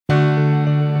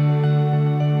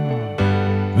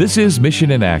This is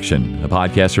Mission in Action, a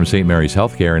podcast from St. Mary's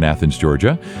Healthcare in Athens,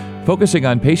 Georgia, focusing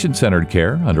on patient-centered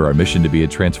care under our mission to be a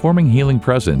transforming healing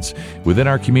presence within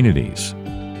our communities.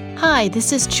 Hi,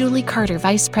 this is Julie Carter,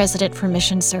 Vice President for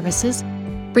Mission Services,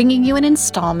 bringing you an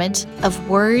installment of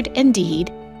Word and Deed,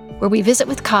 where we visit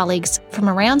with colleagues from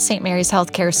around St. Mary's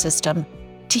Healthcare System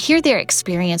to hear their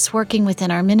experience working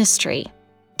within our ministry.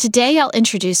 Today, I'll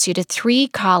introduce you to 3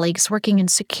 colleagues working in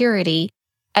security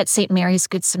at St. Mary's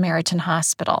Good Samaritan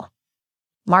Hospital.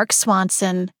 Mark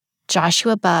Swanson,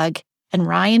 Joshua Bugg, and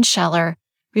Ryan Scheller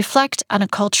reflect on a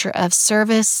culture of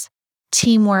service,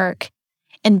 teamwork,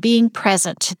 and being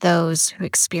present to those who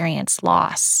experience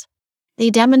loss. They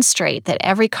demonstrate that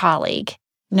every colleague,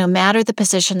 no matter the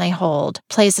position they hold,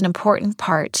 plays an important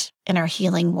part in our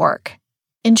healing work.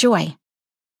 Enjoy.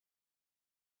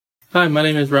 Hi, my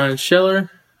name is Ryan Scheller.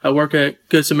 I work at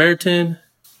Good Samaritan.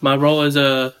 My role is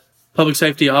a public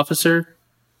safety officer.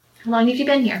 How long have you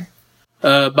been here?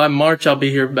 By March, I'll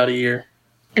be here about a year.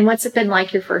 And what's it been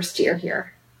like your first year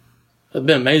here? It's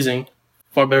been amazing.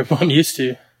 Far better than what I'm used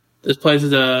to. This place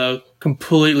is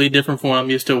completely different from what I'm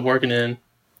used to working in.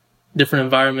 Different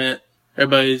environment.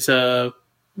 Everybody's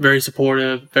very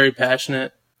supportive, very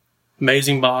passionate.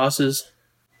 Amazing bosses.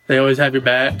 They always have your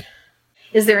back.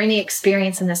 Is there any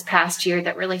experience in this past year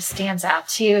that really stands out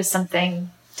to you as something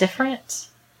different?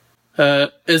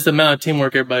 Is the amount of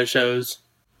teamwork everybody shows.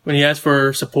 When you ask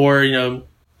for support,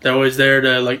 they're always there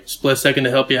to split second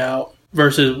to help you out.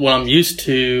 Versus what I'm used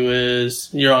to is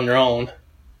you're on your own.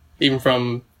 Even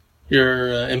from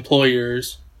your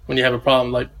employers, when you have a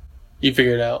problem, you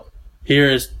figure it out. Here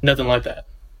is nothing like that.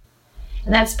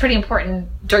 And that's pretty important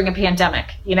during a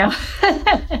pandemic,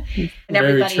 And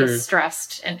everybody is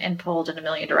stressed and pulled in a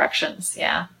million directions.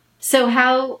 Yeah. So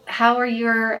how are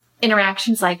your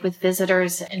interactions like with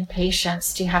visitors and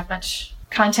patients? Do you have much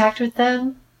contact with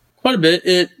them? Quite a bit.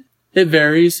 It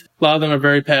varies. A lot of them are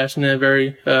very passionate,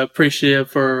 very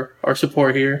appreciative for our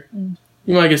support here. Mm.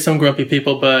 You might get some grumpy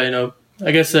people, but,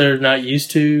 I guess they're not used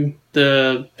to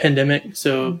the pandemic.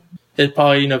 So it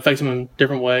probably, affects them in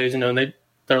different ways.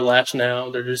 They're lashing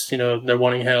out. They're just, they're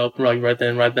wanting help right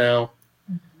then, right now.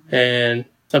 Mm-hmm. And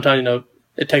sometimes,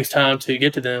 it takes time to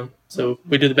get to them. So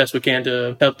we do the best we can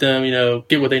to help them,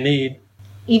 get what they need.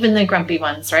 Even the grumpy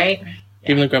ones, right?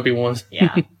 Even the grumpy ones.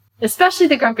 Yeah. Especially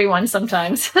the grumpy ones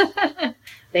sometimes.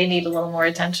 They need a little more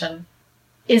attention.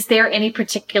 Is there any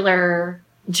particular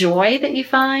joy that you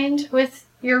find with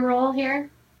your role here?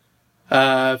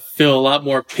 I feel a lot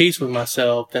more peace with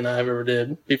myself than I ever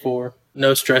did before.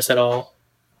 No stress at all.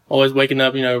 Always waking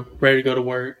up, ready to go to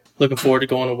work. Looking forward to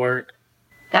going to work.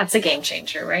 That's a game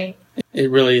changer, right?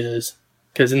 It really is.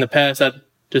 Because in the past, I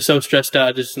just so stressed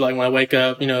out. Just when I wake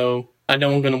up, I know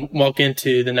I'm going to walk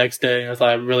into the next day. And I was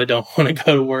I really don't want to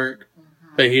go to work.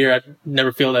 Mm-hmm. But here, I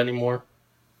never feel that anymore.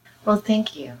 Well,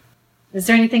 thank you. Is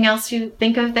there anything else you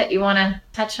think of that you want to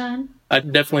touch on? I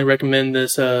definitely recommend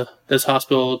this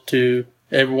hospital to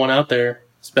everyone out there,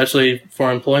 especially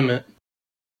for employment.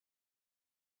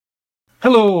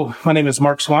 Hello, my name is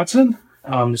Mark Swanson.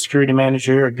 I'm the security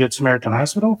manager here at Good Samaritan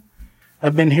Hospital.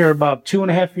 I've been here about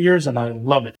 2.5 years and I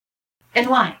love it. And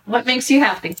why? What makes you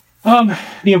happy?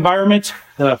 The environment,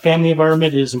 the family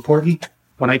environment is important.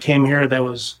 When I came here, that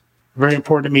was very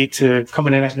important to me to come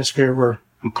in an atmosphere where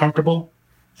I'm comfortable.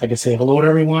 I can say hello to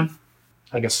everyone.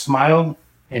 I can smile,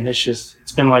 and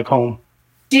it's been like home.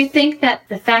 Do you think that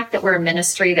the fact that we're a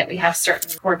ministry, that we have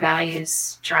certain core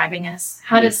values driving us,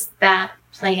 how does that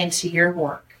play into your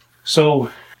work? So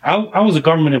I was a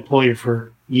government employee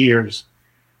for years,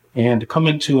 and to come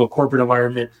into a corporate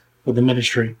environment with the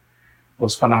ministry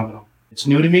was phenomenal. It's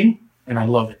new to me, and I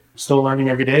love it. I'm still learning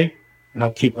every day, and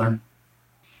I'll keep learning.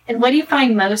 And what do you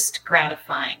find most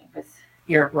gratifying with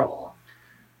your role?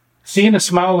 Seeing a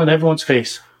smile on everyone's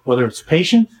face, whether it's a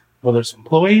patient, whether it's an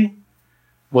employee,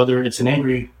 whether it's an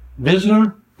angry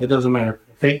visitor, it doesn't matter.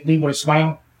 If they leave with a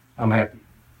smile, I'm happy.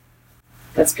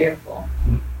 That's beautiful.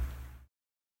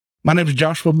 My name is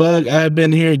Joshua Bugg. I've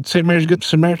been here at St. Mary's Good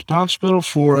Samaritan Hospital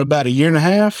for about 1.5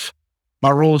 years.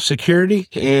 My role is security,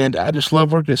 and I just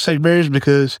love working at St. Mary's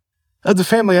because of the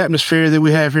family atmosphere that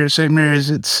we have here at St. Mary's.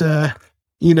 It's,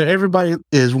 everybody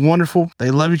is wonderful. They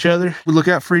love each other. We look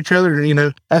out for each other.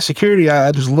 As security,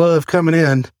 I just love coming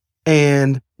in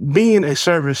and being a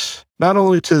service, not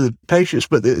only to the patients,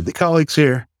 but the colleagues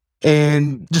here,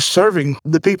 and just serving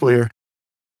the people here.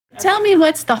 Tell me,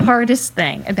 what's the hardest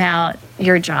thing about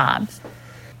your job?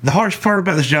 The hardest part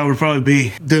about this job would probably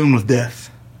be dealing with death.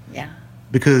 Yeah.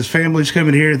 Because families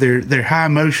coming here, they're high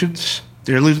emotions.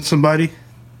 They're losing somebody.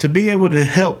 To be able to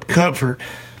help comfort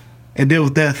and deal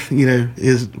with death,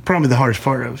 is probably the hardest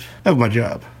part of my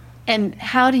job. And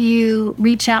how do you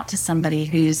reach out to somebody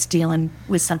who's dealing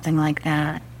with something like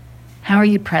that? How are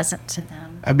you present to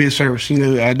them? I be of service.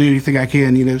 I do anything I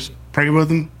can, pray with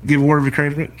them, give a word of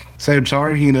encouragement, say I'm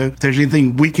sorry. If there's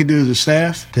anything we can do as a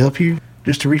staff to help you,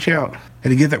 just to reach out.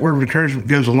 And to get that word of encouragement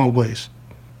goes a long ways.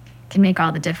 Can make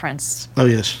all the difference Oh,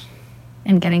 yes.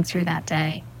 in getting through that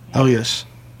day. Oh, yes.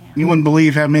 You wouldn't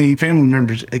believe how many family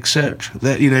members accept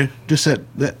that, just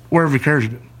that word of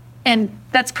encouragement. And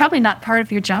that's probably not part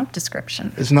of your job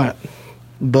description. It's not,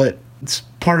 but it's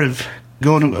part of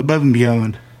going above and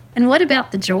beyond. And what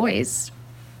about the joys?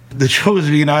 The joys,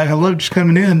 I love just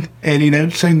coming in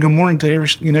and, saying good morning to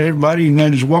everybody,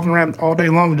 just walking around all day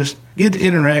long and just get to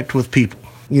interact with people,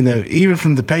 even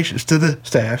from the patients to the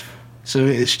staff. So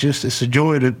it's a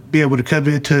joy to be able to come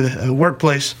into a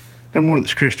workplace, number one,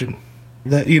 that's Christian,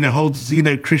 that, holds,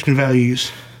 Christian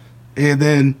values, and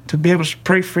then to be able to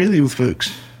pray freely with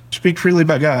folks, speak freely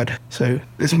about God. So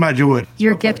this is my joy.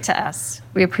 Your gift to us.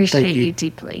 We appreciate you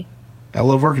deeply. I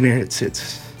love working here.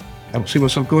 I don't see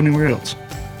myself going anywhere else.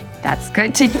 That's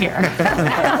good to hear.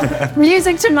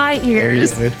 Music to my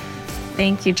ears.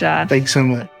 Thank you, John. Thanks so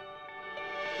much.